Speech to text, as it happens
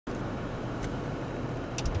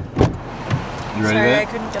You ready? Sorry, I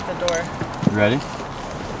couldn't get the door. You ready?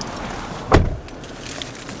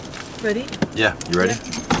 Ready? Yeah, you ready?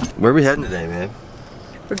 Yeah. Where are we heading today, babe?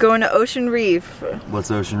 We're going to Ocean Reef. What's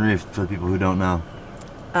Ocean Reef for the people who don't know?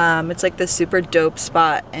 It's like this super dope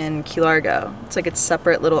spot in Key Largo. It's like its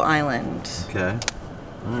separate little island. Okay.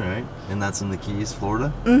 Alright. And that's in the Keys,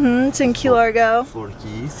 Florida? Mm-hmm. It's in Key Largo. Florida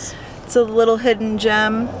Keys. It's a little hidden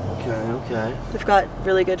gem. Okay, okay. They've got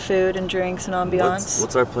really good food and drinks and ambiance.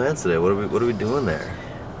 What's our plans today? What are we doing there?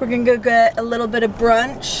 We're gonna go get a little bit of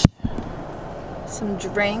brunch, some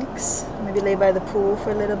drinks, maybe lay by the pool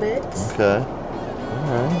for a little bit. Okay.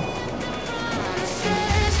 Alright.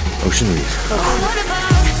 Ocean Reef.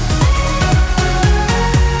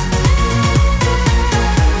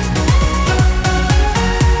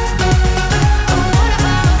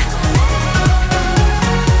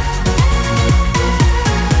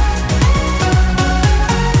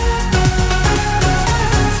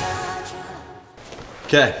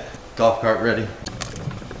 Okay, golf cart ready.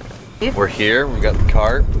 We're here, we got the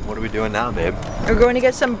cart. What are we doing now, babe? We're going to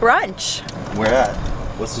get some brunch. Where at?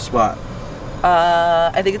 What's the spot?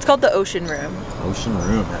 I think it's called the Ocean Room. Ocean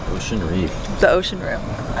Room at Ocean Reef. The Ocean Room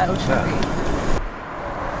at Ocean Reef.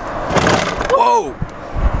 Whoa!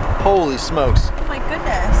 Holy smokes. Oh my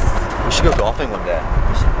goodness. We should go golfing one day.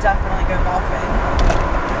 We should definitely go golfing.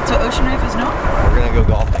 That's what Ocean Reef is known for. We're gonna go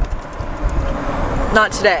golfing.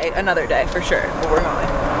 Not today, another day for sure, but we're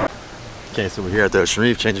going. Okay, so we're here at the Ocean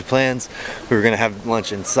Reef, change of plans. We were gonna have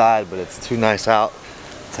lunch inside, but it's too nice out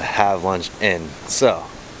to have lunch in. So,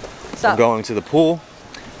 we're going to the pool,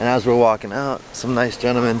 and as we're walking out, some nice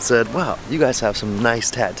gentleman said, wow, you guys have some nice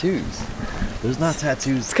tattoos. There's not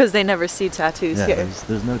tattoos. It's because they never see tattoos here.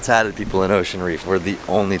 There's no tattooed people in Ocean Reef. We're the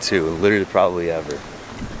only two, literally probably ever.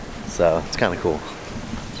 So, it's kind of cool.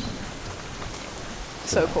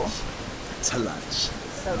 So cool. To lunch.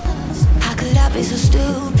 How could I be so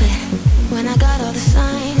stupid when I got all the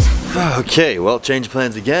signs? Okay, well, change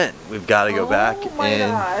plans again. We've got to go back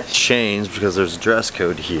and change because there's a dress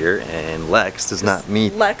code here, and Lex does not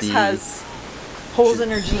meet. Lex has holes in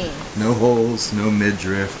her jeans. No holes, no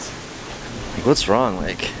midriff. Like, what's wrong?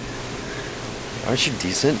 Like, aren't you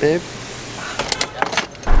decent, babe?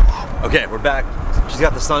 Okay, we're back. She's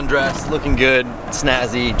got the sundress, looking good,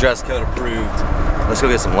 snazzy, dress code approved. Let's go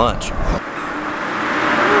get some lunch.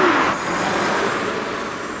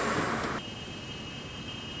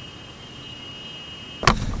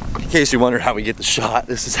 In case you wondered how we get the shot,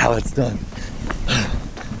 this is how it's done.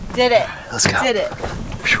 Did it. Let's go. Did it.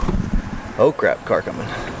 Oh crap, car coming.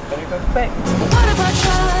 Better go quick. What about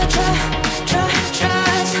tries?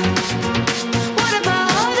 What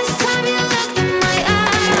about all this time you looked in my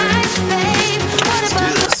eyes, babe? What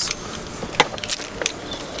about Let's do this.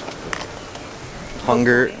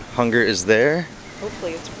 Hunger is there.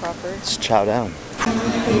 Hopefully it's proper. Let's chow down.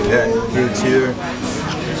 Okay, food's here.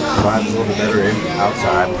 Vibe's a little bit better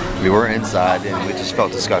outside. We were inside and we just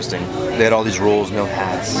felt disgusting. They had all these rules, no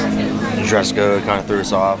hats, dress code, kind of threw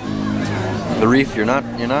us off. The reef, you know,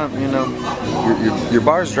 your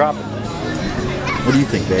bar's dropping. What do you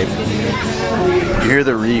think, babe? You hear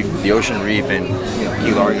the reef, the Ocean Reef in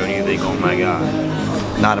Key Largo, and you think, oh my god,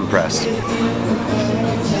 not impressed.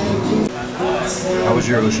 How was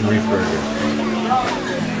your Ocean Reef burger?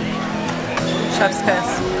 Chef's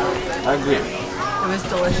kiss. I agree. It was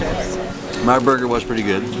delicious. My burger was pretty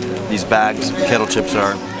good. These bags, kettle chips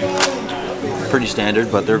are pretty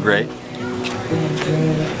standard, but they're great.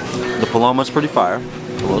 The Paloma's pretty fire,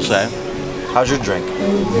 I will say. How's your drink?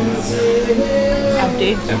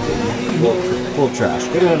 Empty. Full trash.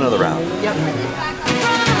 Get it another round. Yep.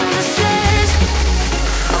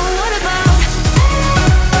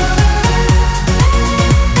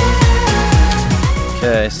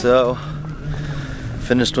 Okay, so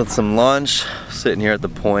finished with some lunch, sitting here at the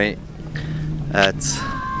point at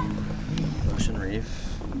Ocean Reef.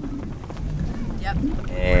 Yep.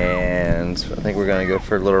 And I think we're gonna go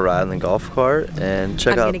for a little ride in the golf cart and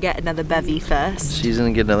check out. I'm gonna get another bevy first. She's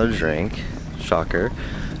gonna get another drink. Shocker.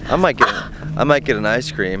 I might get an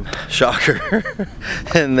ice cream. Shocker.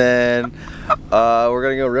 And then we're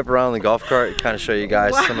gonna go rip around the golf cart, kind of show you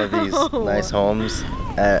guys some of these nice homes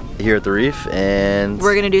here at the reef, and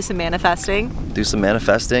we're gonna do some manifesting. Do some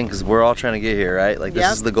manifesting because we're all trying to get here, right? Like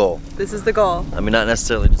this is the goal. This is the goal. I mean, not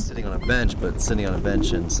necessarily just sitting on a bench, but sitting on a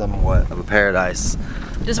bench in somewhat of a paradise.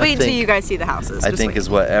 Just wait until you guys see the houses. I think is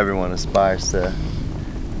what everyone aspires to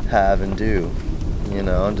have and do. You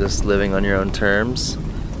know, just living on your own terms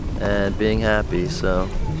and being happy. So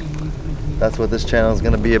that's what this channel is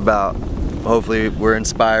going to be about. Hopefully we're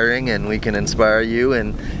inspiring and we can inspire you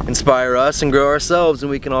and inspire us and grow ourselves, and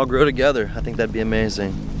we can all grow together. I think that'd be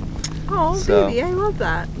amazing. Oh, So, baby, I love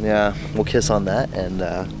that. yeah, we'll kiss on that and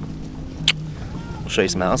we'll show you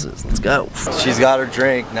some houses. Let's go. She's got her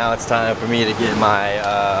drink. Now it's time for me to get my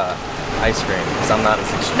ice cream because I'm not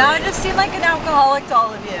as extreme. Now I just seem like an alcoholic to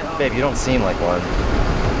all of you. Babe, you don't seem like one.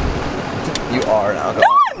 You are an No,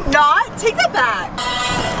 alcoholic. I'm not. Take that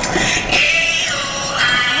back.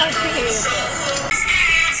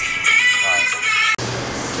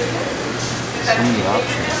 So many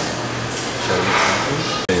options.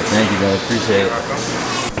 Thank you, guys. Appreciate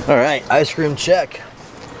it. All right, ice cream check.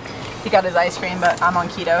 He got his ice cream, but I'm on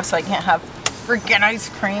keto, so I can't have freaking ice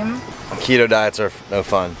cream. Keto diets are no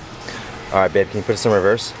fun. All right, babe, can you put us in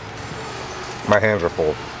reverse? My hands are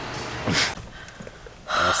full.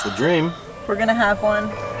 That's the dream. We're gonna have one.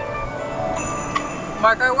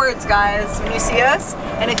 Mark our words, guys. When you see us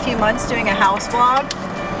in a few months doing a house vlog,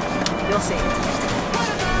 you'll see.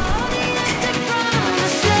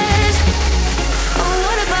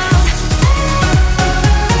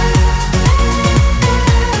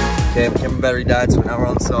 Okay, my camera battery died, so now we're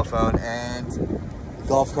on the cell phone, and the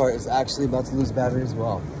golf cart is actually about to lose battery as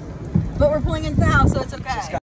well. But we're pulling into the house, so it's okay.